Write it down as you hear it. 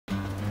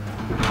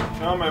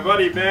Well, my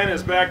buddy Ben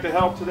is back to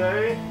help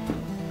today.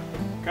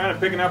 Kind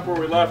of picking up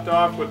where we left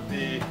off with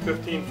the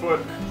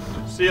 15-foot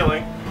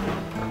ceiling.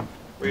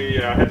 We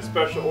had to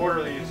special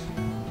order these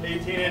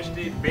 18-inch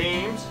deep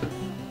beams.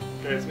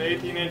 Okay, it's an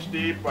 18-inch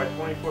deep by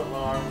 20-foot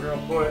long. We're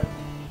going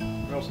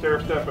to stair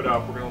step it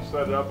up. We're going to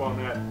set it up on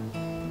that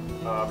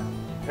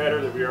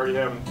header that we already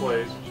have in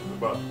place, which is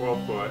about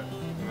 12 foot.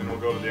 And then we'll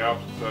go to the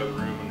opposite side of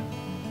the room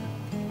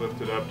and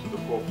lift it up to the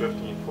full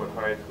 15-foot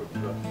height with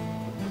the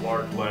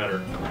large ladder.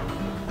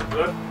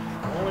 But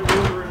the only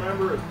rule to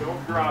remember is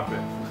don't drop it.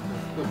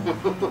 A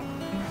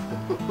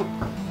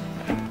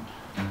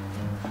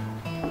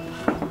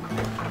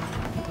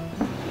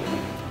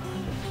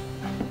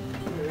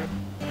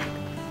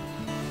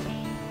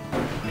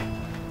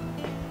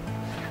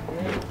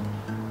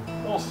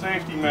little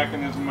safety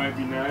mechanism might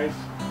be nice.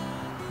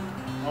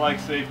 I like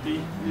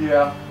safety.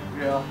 Yeah.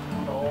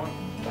 Oh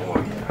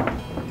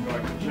yeah. You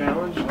like the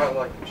challenge? I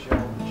like the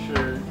challenge.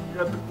 Sure. You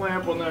got the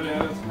clamp on that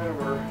end. It's kind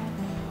of our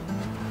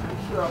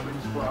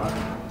stopping spot.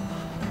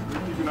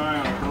 Keep an eye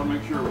on it. I want to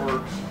make sure it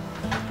works.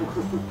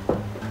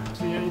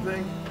 See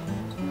anything?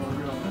 No, we're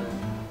good on that.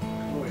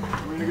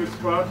 We're in a good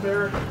spot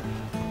there.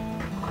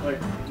 Like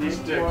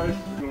deep-wise,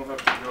 we don't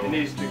have to go. It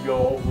needs to go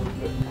over a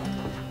bit.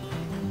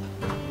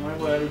 My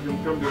ladder's going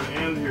to come to an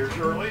end here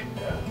shortly.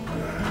 Yeah.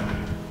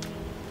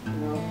 I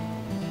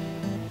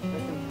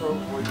can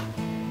probably.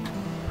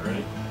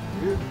 Ready?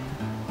 Yeah.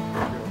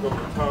 Gonna go to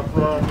the top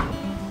rung.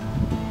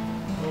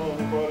 Oh,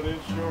 about an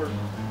inch short.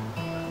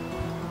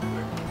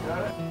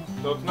 Got it?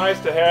 So it's nice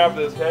to have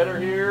this header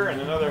here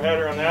and another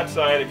header on that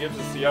side. It gives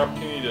us the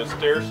opportunity to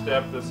stair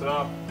step this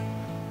up.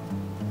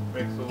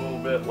 Makes it a little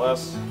bit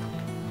less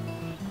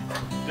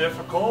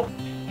difficult.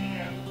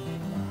 And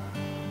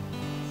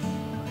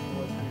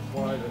let's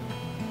slide it.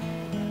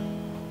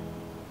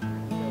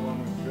 How long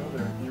we can go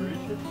there? Can you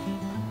reach it?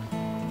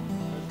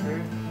 Okay.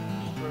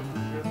 Pretty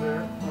good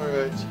there.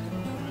 Alright.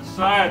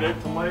 Decided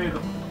to lay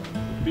the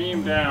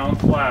beam down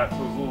flat so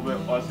it's a little bit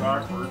less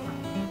awkward.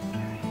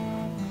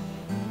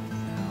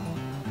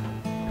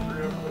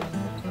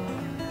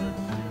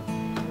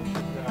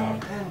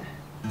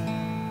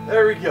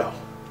 There we go.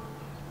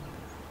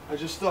 I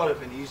just thought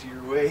of an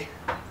easier way.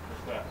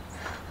 What's that?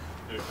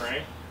 Do a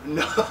crank?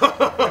 No.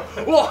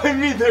 Well, I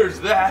mean, there's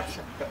that.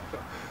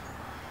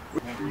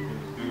 Think you can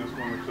just do this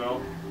one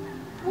yourself?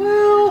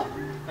 Well,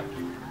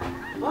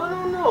 I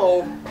don't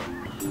know.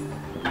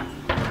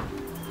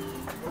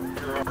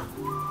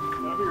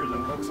 Heavier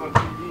than looks on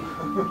TV.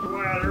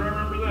 Ladder,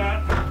 remember that.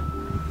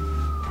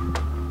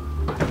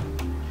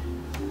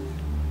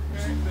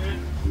 Okay, then,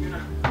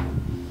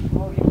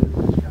 Oh, yeah.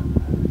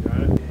 got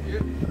it.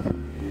 Yep.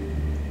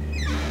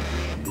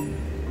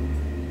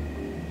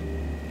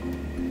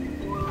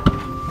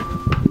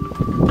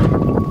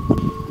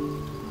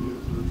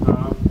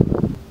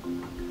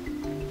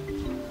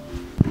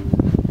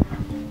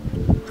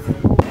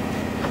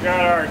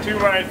 Got our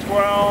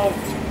 2x12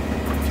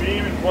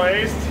 beam in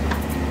place.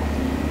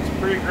 It's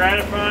pretty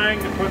gratifying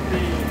to put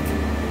the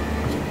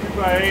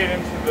 2x8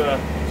 into the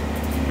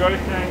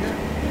joist hanger.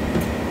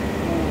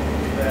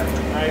 That's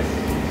a nice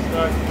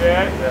snug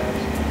bed.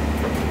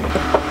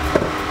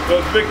 So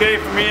it's a big day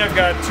for me. I've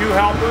got two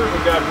helpers.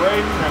 I've got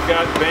Braden, I've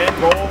got Ben,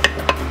 both.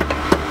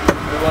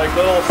 They're like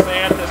little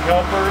Santa's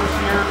helpers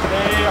here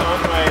today on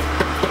my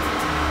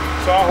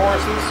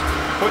sawhorses,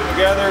 putting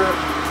together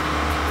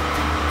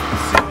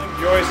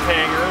joist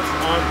hangers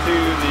onto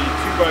the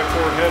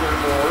 2x4 header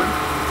board.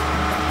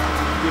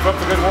 Keep up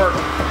the good work.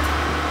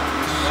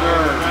 Yes,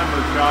 sir.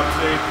 Remember, job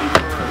safety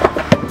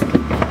first.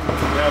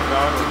 Yeah,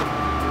 Don.